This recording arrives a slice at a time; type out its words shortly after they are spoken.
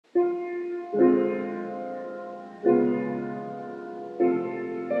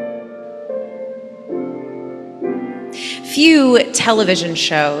Few television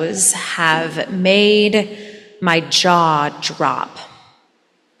shows have made my jaw drop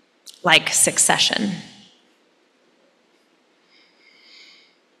like Succession.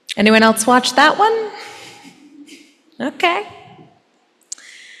 Anyone else watch that one? Okay.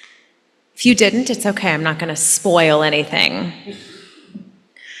 If you didn't, it's okay. I'm not going to spoil anything.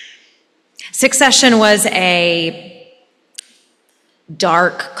 Succession was a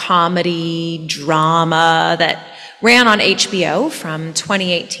dark comedy drama that ran on HBO from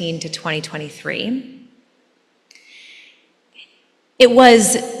 2018 to 2023. It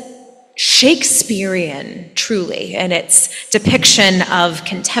was Shakespearean, truly, in its depiction of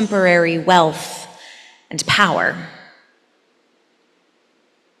contemporary wealth and power.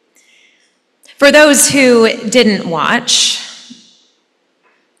 For those who didn't watch,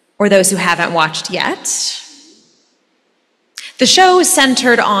 or those who haven't watched yet, the show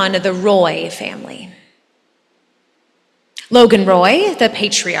centered on the Roy family. Logan Roy, the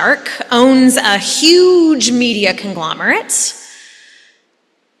patriarch, owns a huge media conglomerate,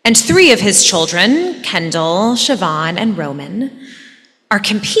 and 3 of his children, Kendall, Siobhan, and Roman, are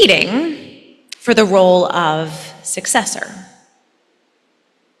competing for the role of successor.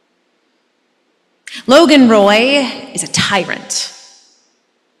 Logan Roy is a tyrant.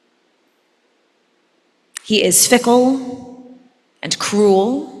 He is fickle and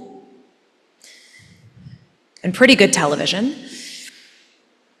cruel, and pretty good television,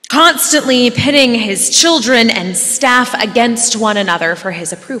 constantly pitting his children and staff against one another for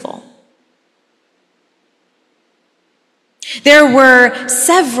his approval. There were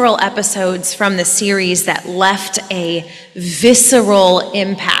several episodes from the series that left a visceral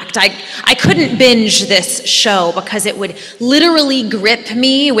impact. I couldn't binge this show because it would literally grip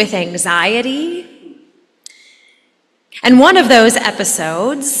me with anxiety. And one of those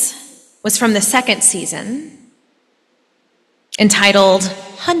episodes was from the 2nd season, entitled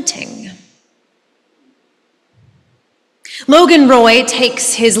Hunting. Logan Roy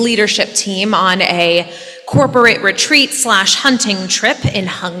takes his leadership team on a corporate retreat/hunting trip in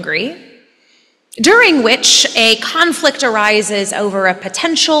Hungary, during which a conflict arises over a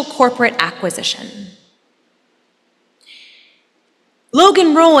potential corporate acquisition.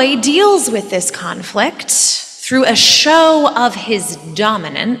 Logan Roy deals with this conflict through a show of his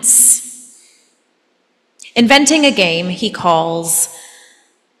dominance, inventing a game he calls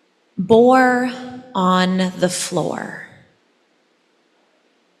Boar on the Floor.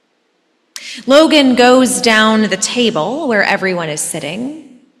 Logan goes down the table where everyone is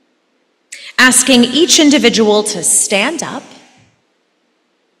sitting, asking each individual to stand up,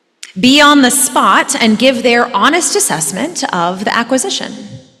 be on the spot, and give their honest assessment of the acquisition.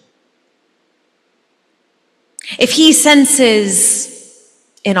 If he senses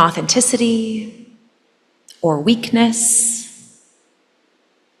inauthenticity or weakness,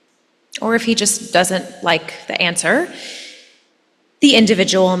 or if he just doesn't like the answer, the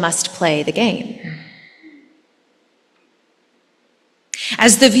individual must play the game.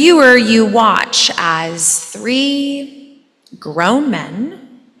 As the viewer, you watch as 3 grown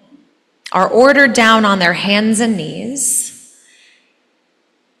men are ordered down on their hands and knees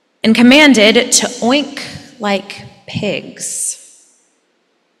and commanded to oink like pigs.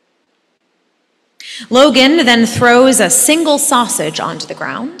 Logan then throws a single sausage onto the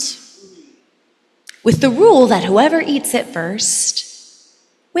ground, with the rule that whoever eats it first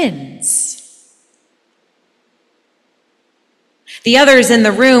wins. The others in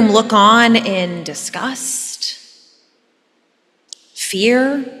the room look on in disgust,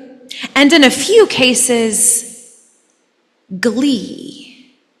 fear, and in a few cases, glee,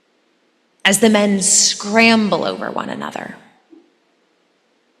 as the men scramble over one another.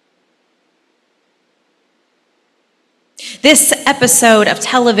 This episode of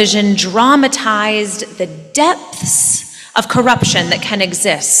television dramatized the depths of corruption that can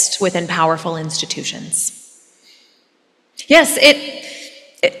exist within powerful institutions. Yes,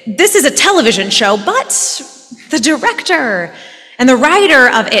 this is a television show, but the director and the writer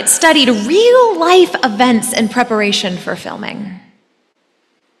of it studied real-life events in preparation for filming.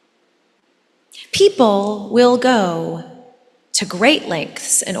 People will go to great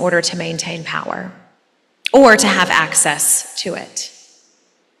lengths in order to maintain power or to have access to it.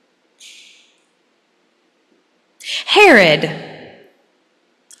 Herod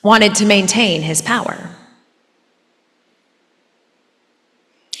wanted to maintain his power.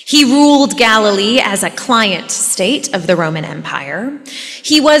 He ruled Galilee as a client state of the Roman Empire.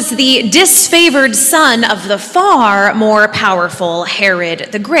 He was the disfavored son of the far more powerful Herod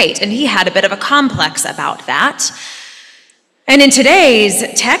the Great, and he had a bit of a complex about that. And in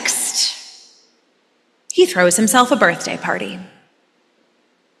today's text, he throws himself a birthday party.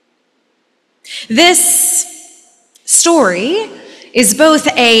 This story is both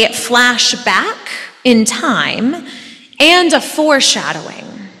a flashback in time and a foreshadowing.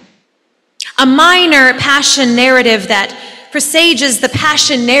 A minor passion narrative that presages the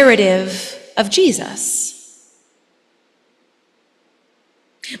passion narrative of Jesus.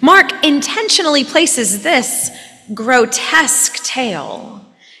 Mark intentionally places this grotesque tale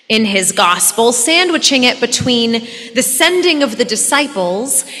in his gospel, sandwiching it between the sending of the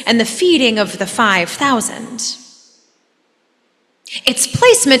disciples and the feeding of the 5,000. Its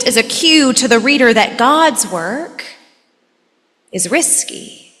placement is a cue to the reader that God's work is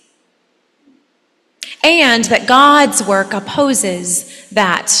risky, and that God's work opposes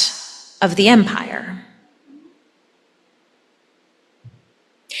that of the empire.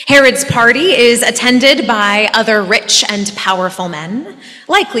 Herod's party is attended by other rich and powerful men,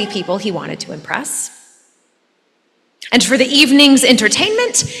 likely people he wanted to impress. And for the evening's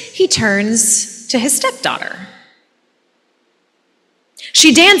entertainment, he turns to his stepdaughter.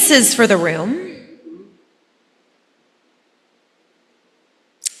 She dances for the room.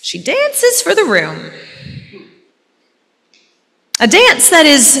 She dances for the room. A dance that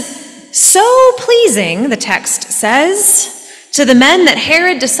is so pleasing, the text says, to the men that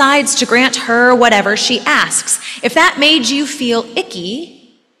Herod decides to grant her whatever she asks. If that made you feel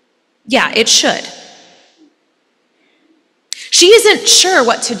icky, yeah, it should. She isn't sure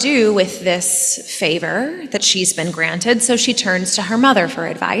what to do with this favor that she's been granted, so she turns to her mother for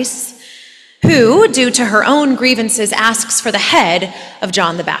advice, who, due to her own grievances, asks for the head of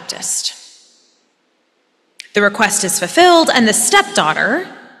John the Baptist. The request is fulfilled, and the stepdaughter,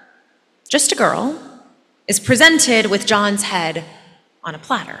 just a girl, is presented with John's head on a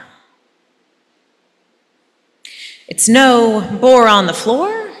platter. It's no boar on the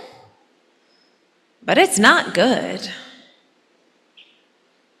floor, but it's not good.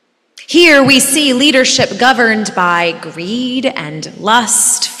 Here we see leadership governed by greed and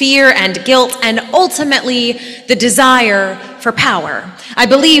lust, fear and guilt, and ultimately the desire for power. I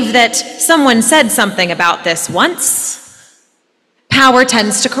believe that someone said something about this once. Power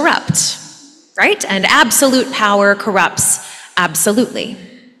tends to corrupt, right? And absolute power corrupts absolutely.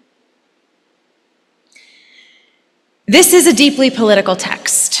 This is a deeply political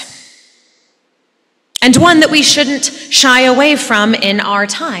text, and one that we shouldn't shy away from in our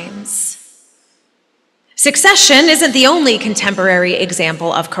times. Succession isn't the only contemporary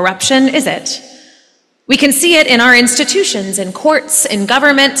example of corruption, is it? We can see it in our institutions, in courts, in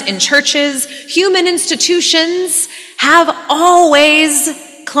government, in churches. Human institutions have always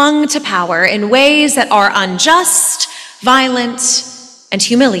clung to power in ways that are unjust, violent, and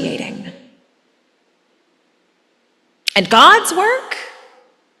humiliating. And God's work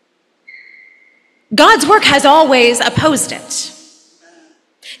has always opposed it.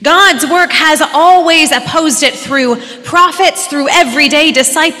 God's work has always opposed it through prophets, through everyday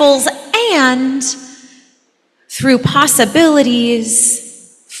disciples, and through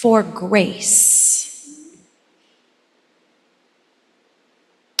possibilities for grace.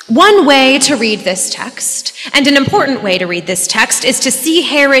 One way to read this text, and an important way to read this text, is to see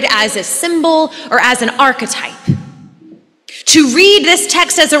Herod as a symbol or as an archetype. To read this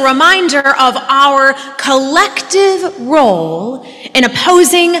text as a reminder of our collective role in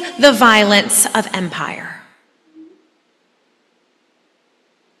opposing the violence of empire.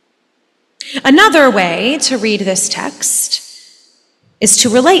 Another way to read this text is to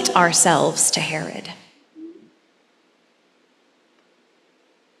relate ourselves to Herod.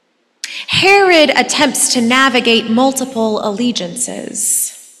 Herod attempts to navigate multiple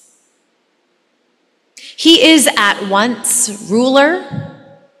allegiances. He is at once ruler,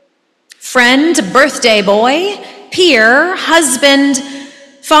 friend, birthday boy, peer, husband,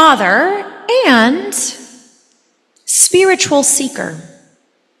 father, and spiritual seeker.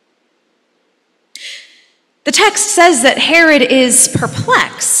 The text says that Herod is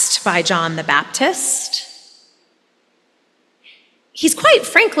perplexed by John the Baptist. He's quite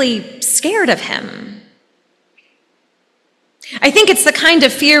frankly scared of him. I think it's the kind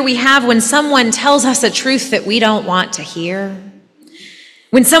of fear we have when someone tells us a truth that we don't want to hear.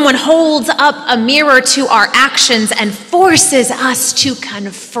 When someone holds up a mirror to our actions and forces us to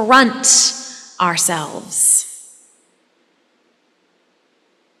confront ourselves.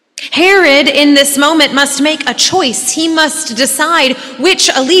 Herod, in this moment, must make a choice. He must decide which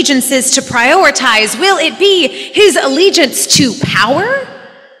allegiances to prioritize. Will it be his allegiance to power,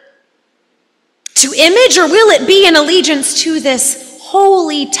 to image, or will it be an allegiance to this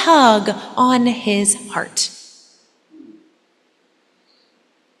holy tug on his heart?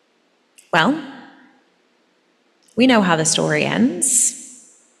 Well, we know how the story ends.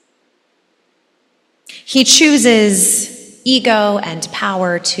 He chooses ego and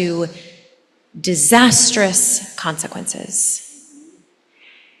power to disastrous consequences.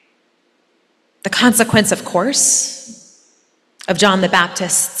 The consequence, of course, of John the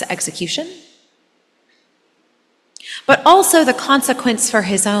Baptist's execution, but also the consequence for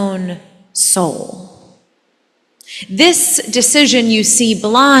his own soul. This decision, you see,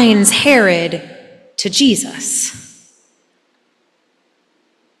 blinds Herod to Jesus.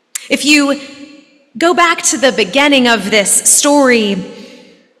 If you go back to the beginning of this story,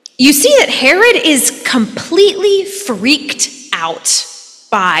 you see that Herod is completely freaked out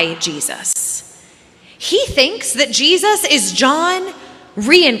by Jesus. He thinks that Jesus is John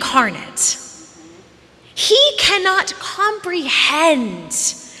reincarnate. He cannot comprehend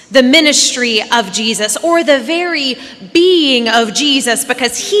the ministry of Jesus or the very being of Jesus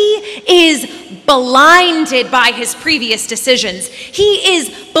because he is blinded by his previous decisions. He is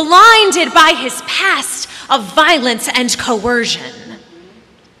blinded by his past of violence and coercion.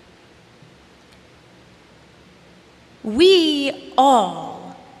 We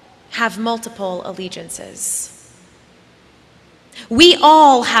all have multiple allegiances. We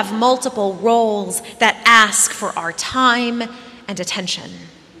all have multiple roles that ask for our time and attention.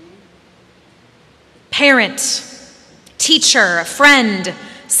 Parent, teacher, friend,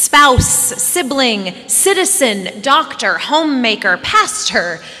 spouse, sibling, citizen, doctor, homemaker,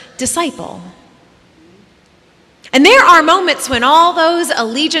 pastor, disciple. And there are moments when all those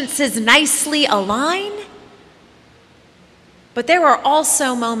allegiances nicely align, but there are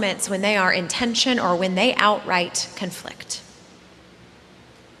also moments when they are in tension or when they outright conflict.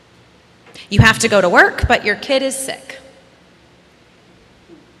 You have to go to work, but your kid is sick.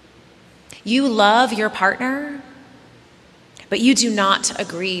 You love your partner, but you do not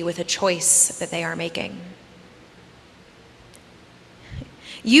agree with a choice that they are making.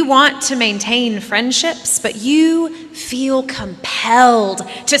 You want to maintain friendships, but you feel compelled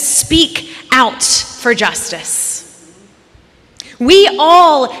to speak out for justice. We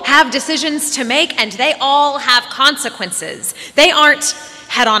all have decisions to make, and they all have consequences. They aren't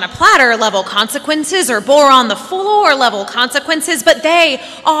head on a platter level consequences or bore on the floor level consequences, but they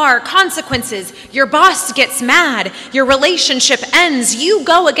are consequences. Your boss gets mad, your relationship ends, you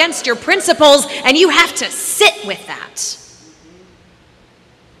go against your principles, and you have to sit with that.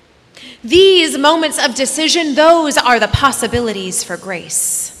 These moments of decision, those are the possibilities for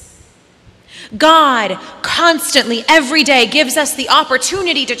grace. God constantly, every day, gives us the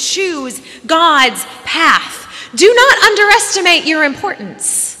opportunity to choose God's path. Do not underestimate your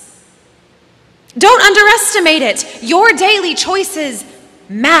importance. Don't underestimate it. Your daily choices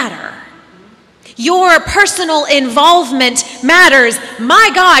matter. Your personal involvement matters. My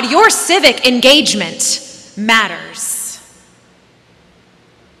God, your civic engagement matters.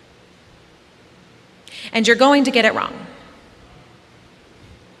 And you're going to get it wrong.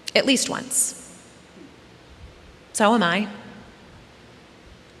 At least once. So am I.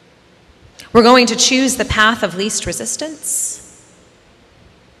 We're going to choose the path of least resistance.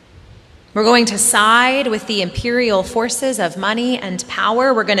 We're going to side with the imperial forces of money and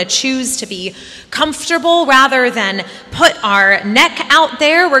power. We're going to choose to be comfortable rather than put our neck out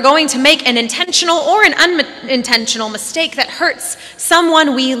there. We're going to make an intentional or an unintentional mistake that hurts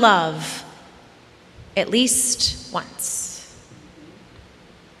someone we love at least once.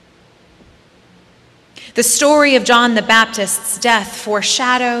 The story of John the Baptist's death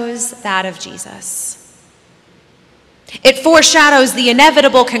foreshadows that of Jesus. It foreshadows the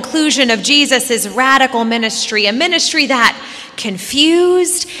inevitable conclusion of Jesus' radical ministry, a ministry that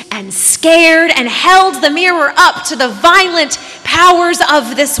confused and scared and held the mirror up to the violent powers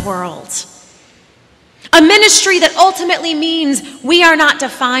of this world. A ministry that ultimately means we are not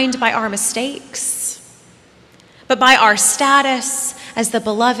defined by our mistakes, but by our status as the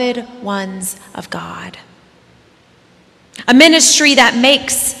beloved ones of God. A ministry that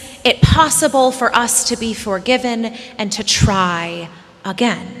makes it possible for us to be forgiven and to try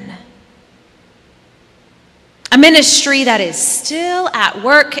again. A ministry that is still at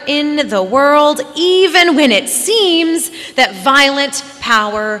work in the world, even when it seems that violent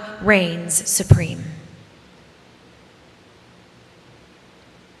power reigns supreme.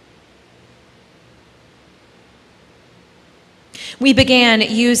 We began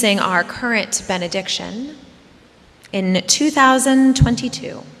using our current benediction in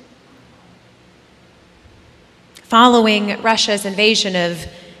 2022, following Russia's invasion of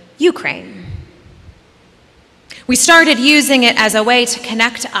Ukraine. We started using it as a way to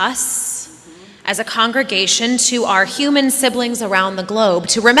connect us as a congregation to our human siblings around the globe,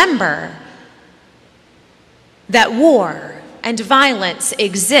 to remember that war and violence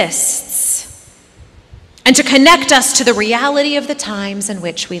exists, and to connect us to the reality of the times in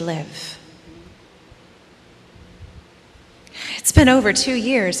which we live. It's been over 2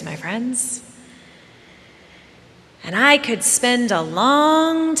 years, my friends, and I could spend a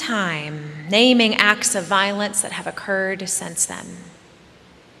long time naming acts of violence that have occurred since then,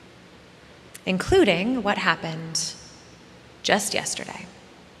 including what happened just yesterday.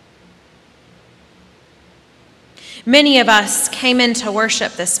 Many of us came into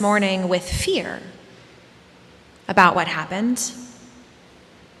worship this morning with fear about what happened,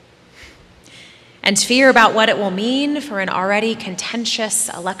 and fear about what it will mean for an already contentious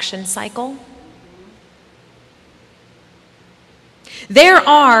election cycle. There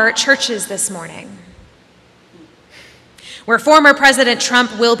are churches this morning where former President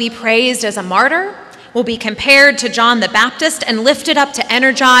Trump will be praised as a martyr, will be compared to John the Baptist, and lifted up to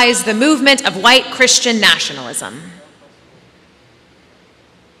energize the movement of white Christian nationalism.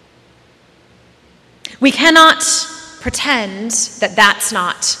 We cannot pretend that that's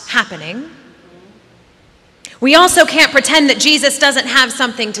not happening. We also can't pretend that Jesus doesn't have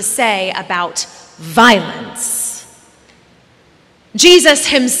something to say about violence. Jesus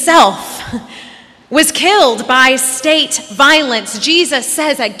himself was killed by state violence. Jesus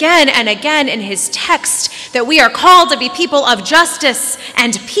says again and again in his text that we are called to be people of justice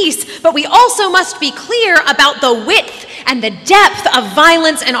and peace, but we also must be clear about the width and the depth of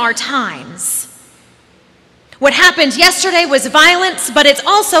violence in our times. What happened yesterday was violence, but it's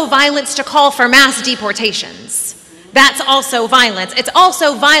also violence to call for mass deportations. That's also violence. It's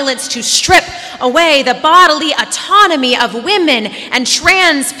also violence to strip away the bodily autonomy of women and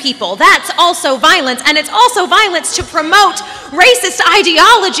trans people. That's also violence. And it's also violence to promote racist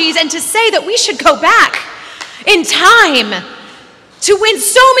ideologies and to say that we should go back in time to when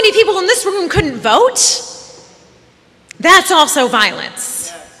so many people in this room couldn't vote. That's also violence.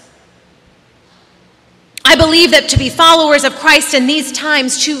 I believe that to be followers of Christ in these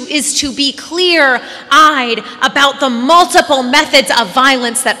times is to be clear-eyed about the multiple methods of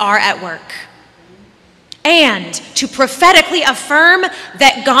violence that are at work, and to prophetically affirm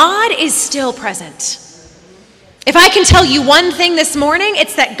that God is still present. If I can tell you one thing this morning,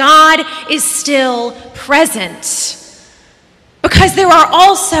 it's that God is still present. Because there are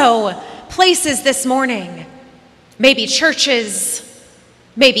also places this morning, maybe churches,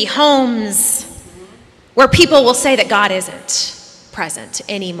 maybe homes, where people will say that God isn't present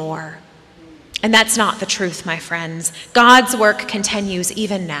anymore. And that's not the truth, my friends. God's work continues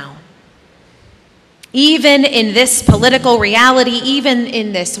even now. Even in this political reality, even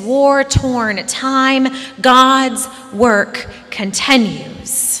in this war-torn time, God's work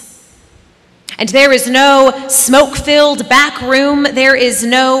continues. And there is no smoke-filled back room. There is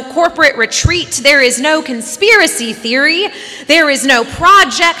no corporate retreat. There is no conspiracy theory. There is no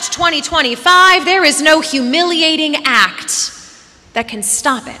Project 2025. There is no humiliating act that can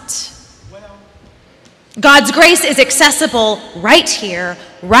stop it. God's grace is accessible right here,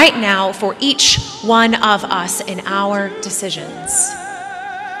 right now, for each one of us in our decisions.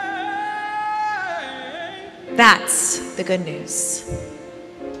 That's the good news.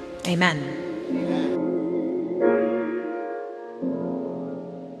 Amen.